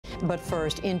But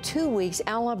first, in 2 weeks,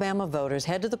 Alabama voters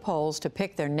head to the polls to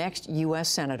pick their next U.S.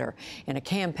 senator in a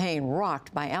campaign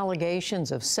rocked by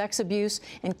allegations of sex abuse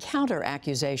and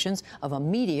counter-accusations of a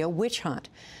media witch hunt.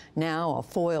 Now, a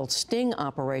foiled sting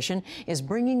operation is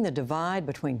bringing the divide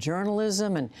between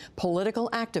journalism and political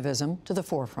activism to the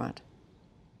forefront.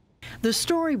 The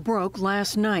story broke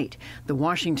last night. The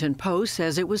Washington Post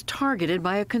says it was targeted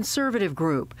by a conservative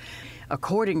group.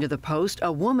 According to the Post,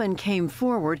 a woman came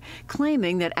forward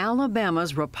claiming that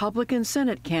Alabama's Republican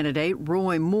Senate candidate,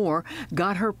 Roy Moore,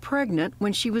 got her pregnant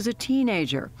when she was a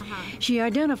teenager. She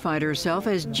identified herself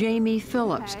as Jamie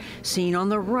Phillips, seen on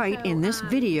the right in this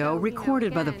video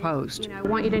recorded by the Post. I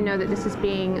want you to know that this is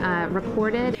being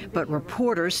recorded. But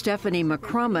reporter Stephanie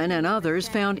McCrumman and others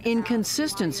found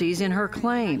inconsistencies in her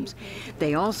claims.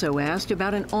 They also asked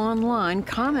about an online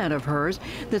comment of hers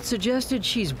that suggested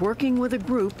she's working with a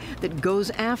group that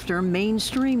goes after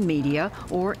mainstream media,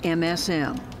 or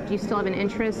MSM. Do you still have an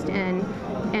interest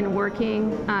in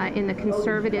working in the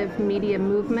conservative media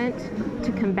movement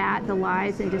to combat the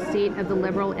lies and deceit of the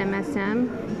liberal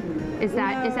MSM? Is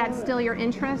that still your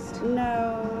interest?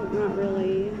 No, not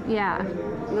really. Yeah.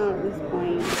 Not at this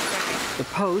point. The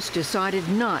Post decided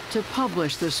not to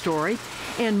publish the story,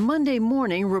 and Monday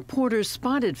morning, reporters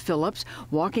spotted Phillips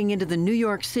walking into the New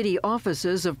York City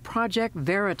offices of Project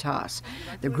Veritas.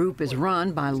 The group is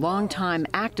run by longtime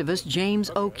activist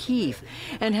James O'Keefe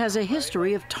and has a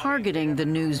history of targeting the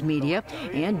news media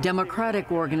and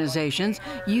Democratic organizations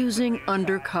using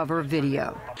undercover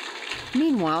video.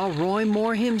 Meanwhile, Roy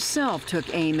Moore himself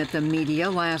took aim at the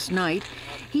media last night.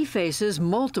 He faces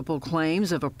multiple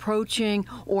claims of approaching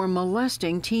or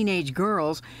molesting teenage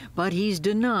girls, but he's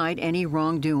denied any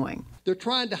wrongdoing. They're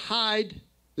trying to hide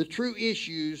the true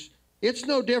issues. It's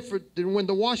no different than when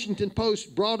the Washington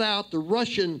Post brought out the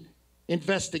Russian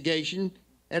investigation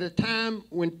at a time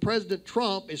when President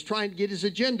Trump is trying to get his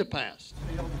agenda passed.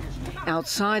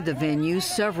 Outside the venue,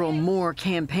 several Moore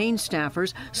campaign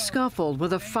staffers scuffled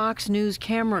with a Fox News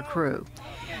camera crew.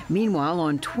 Meanwhile,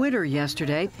 on Twitter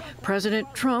yesterday,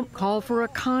 President Trump called for a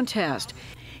contest.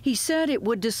 He said it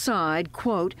would decide,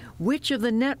 quote, which of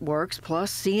the networks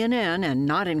plus CNN and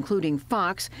not including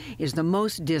Fox is the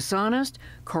most dishonest,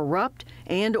 corrupt,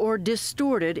 and/or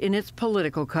distorted in its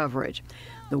political coverage.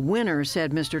 The winner,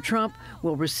 said Mr. Trump,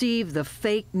 will receive the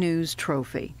fake news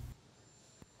trophy.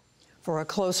 For a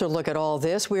closer look at all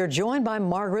this, we are joined by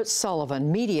Margaret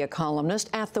Sullivan, media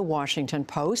columnist at The Washington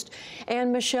Post,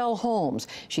 and Michelle Holmes.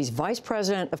 She's Vice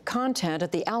President of Content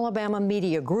at the Alabama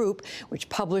Media Group, which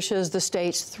publishes the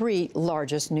state's 3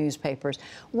 largest newspapers.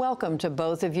 Welcome to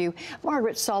both of you.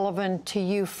 Margaret Sullivan, to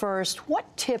you first. What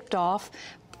tipped off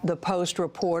the Post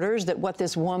reporters that what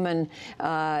this woman,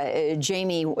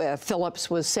 Jamie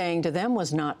Phillips, was saying to them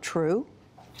was not true?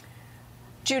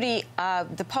 Judy,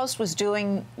 the Post was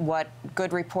doing what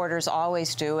good reporters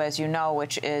always do, as you know,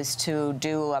 which is to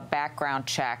do a background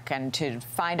check and to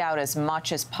find out as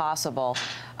much as possible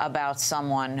about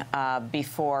someone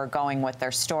before going with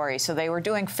their story. So they were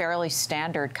doing fairly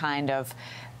standard kind of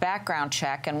background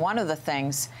check, and one of the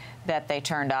things that they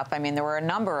turned up, I mean, there were a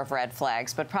number of red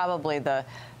flags, but probably the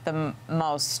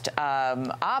most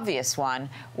obvious one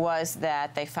was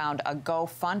that they found a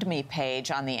GoFundMe page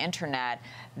on the internet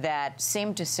that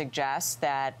seemed to suggest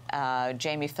that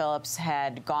Jamie Phillips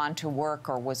had gone to work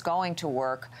or was going to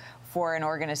work for an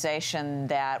organization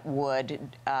that would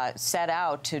set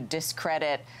out to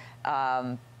discredit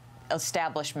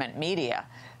establishment media.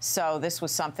 So this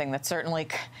was something that certainly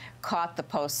caught the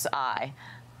Post's eye.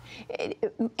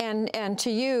 And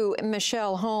to you,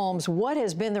 Michelle Holmes, what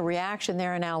has been the reaction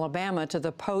there in Alabama to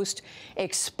the Post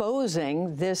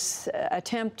exposing this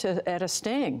attempt at a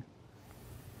sting?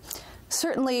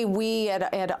 Certainly, we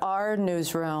at our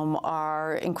newsroom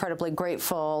are incredibly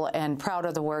grateful and proud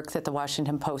of the work that the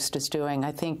Washington Post is doing.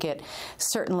 I think it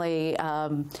certainly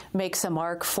makes a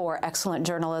mark for excellent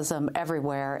journalism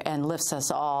everywhere and lifts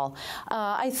us all.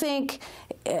 I think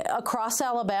across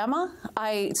Alabama,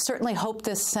 I certainly hope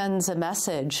this sends a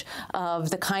message of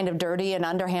the kind of dirty and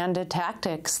underhanded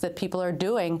tactics that people are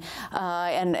doing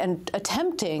and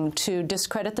attempting to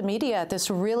discredit the media at this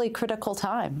really critical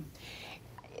time.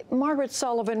 Margaret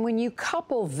Sullivan, when you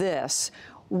couple this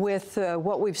with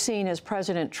what we've seen as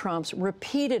President Trump's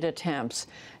repeated attempts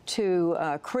to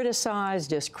criticize,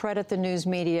 discredit the news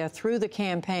media through the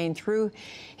campaign, through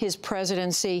his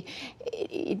presidency,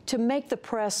 to make the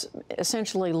press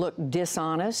essentially look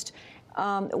dishonest,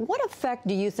 what effect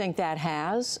do you think that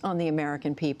has on the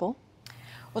American people?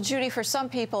 Well, Judy, for some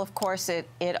people, of course, it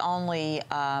only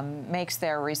makes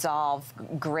their resolve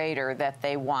greater that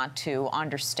they want to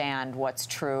understand what's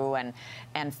true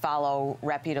and follow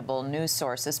reputable news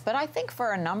sources. But I think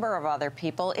for a number of other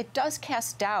people, it does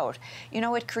cast doubt. You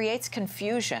know, it creates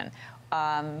confusion.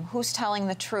 Who's telling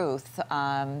the truth?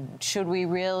 Should we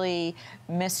really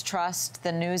mistrust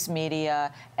the news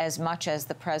media as much as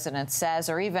the president says,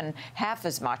 or even half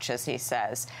as much as he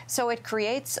says? So it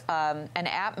creates an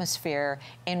atmosphere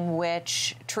in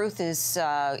which truth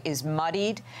is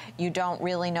muddied. You don't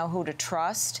really know who to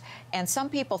trust. And some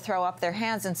people throw up their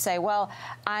hands and say, well,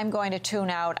 I'm going to tune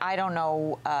out. I don't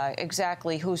know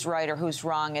exactly who's right or who's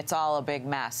wrong. It's all a big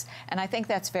mess. And I think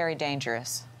that's very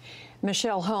dangerous.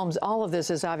 Michelle Holmes, all of this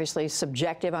is obviously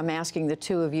subjective. I'm asking the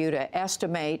two of you to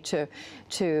estimate,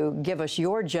 to give us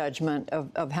your judgment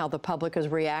of how the public is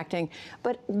reacting.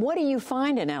 But what do you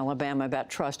find in Alabama about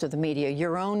trust of the media?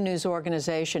 Your own news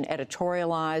organization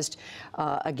editorialized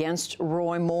against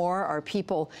Roy Moore. Are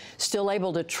people still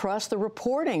able to trust the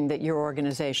reporting that your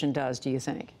organization does, do you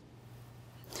think?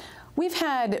 We've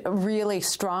had a really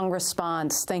strong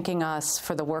response thanking us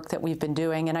for the work that we've been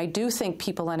doing, and I do think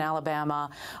people in Alabama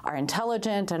are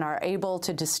intelligent and are able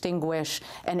to distinguish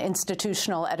an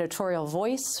institutional editorial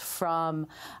voice from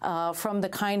the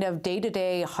kind of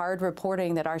day-to-day hard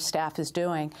reporting that our staff is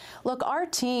doing. Look, our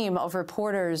team of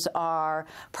reporters are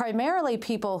primarily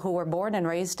people who were born and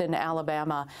raised in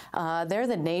Alabama. They're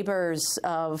the neighbors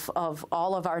of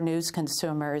all of our news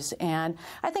consumers, and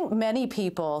I think many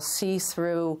people see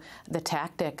through the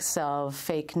tactics of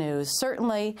fake news.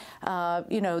 Certainly,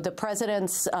 you know, the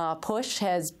president's push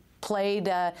has played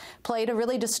a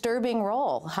really disturbing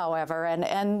role, however,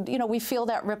 and you know, we feel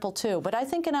that ripple too. But I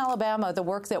think in Alabama, the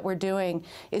work that we're doing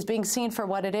is being seen for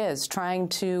what it is, trying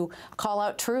to call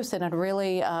out truth in a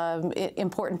really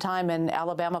important time in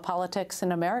Alabama politics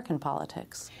and American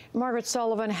politics. Margaret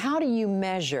Sullivan, how do you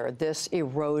measure this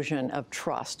erosion of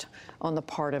trust on the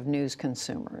part of news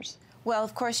consumers? Well,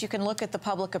 of course, you can look at the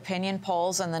public opinion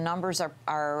polls, and the numbers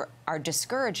are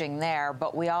discouraging there,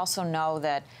 but we also know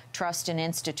that trust in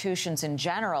institutions in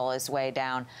general is way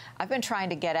down. I've been trying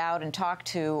to get out and talk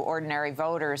to ordinary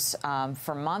voters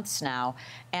for months now,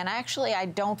 and actually I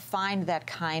don't find that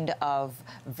kind of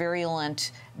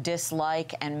virulent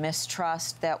dislike and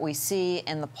mistrust that we see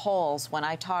in the polls when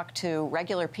I talk to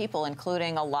regular people,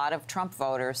 including a lot of Trump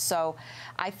voters. So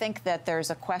I think that there's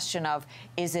a question of,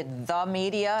 is it the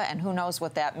media, and who knows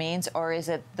what that means, or is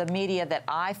it the media that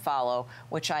I follow,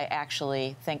 which I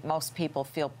actually think most people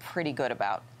feel pretty good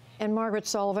about. And Margaret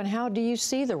Sullivan, how do you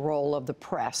see the role of the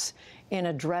press in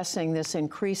addressing this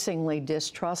increasingly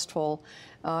distrustful,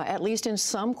 at least in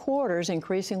some quarters,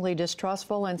 increasingly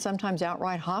distrustful and sometimes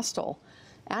outright hostile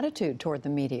attitude toward the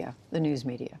media, the news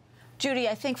media? Judy,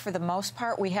 I think for the most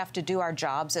part, we have to do our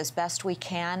jobs as best we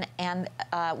can, and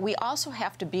we also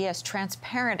have to be as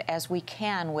transparent as we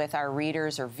can with our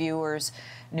readers or viewers,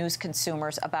 news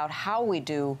consumers, about how we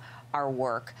do our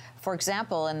work. For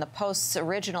example, in the Post's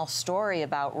original story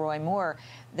about Roy Moore,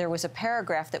 there was a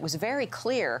paragraph that was very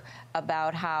clear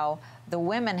about how the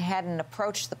women hadn't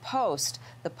approached the Post.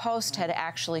 The Post had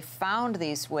actually found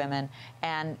these women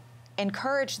and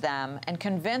encouraged them and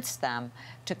convinced them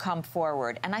to come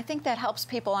forward. And I think that helps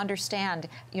people understand,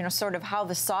 you know, sort of how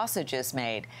the sausage is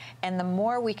made. And the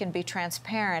more we can be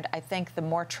transparent, I think the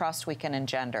more trust we can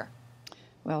engender.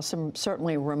 Well, some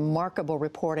certainly remarkable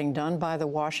reporting done by the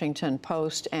Washington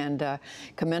Post, and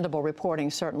commendable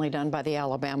reporting certainly done by the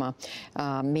Alabama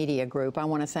Media Group. I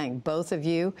want to thank both of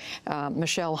you.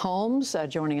 Michelle Holmes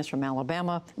joining us from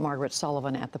Alabama, Margaret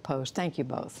Sullivan at the Post. Thank you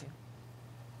both.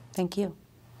 Thank you.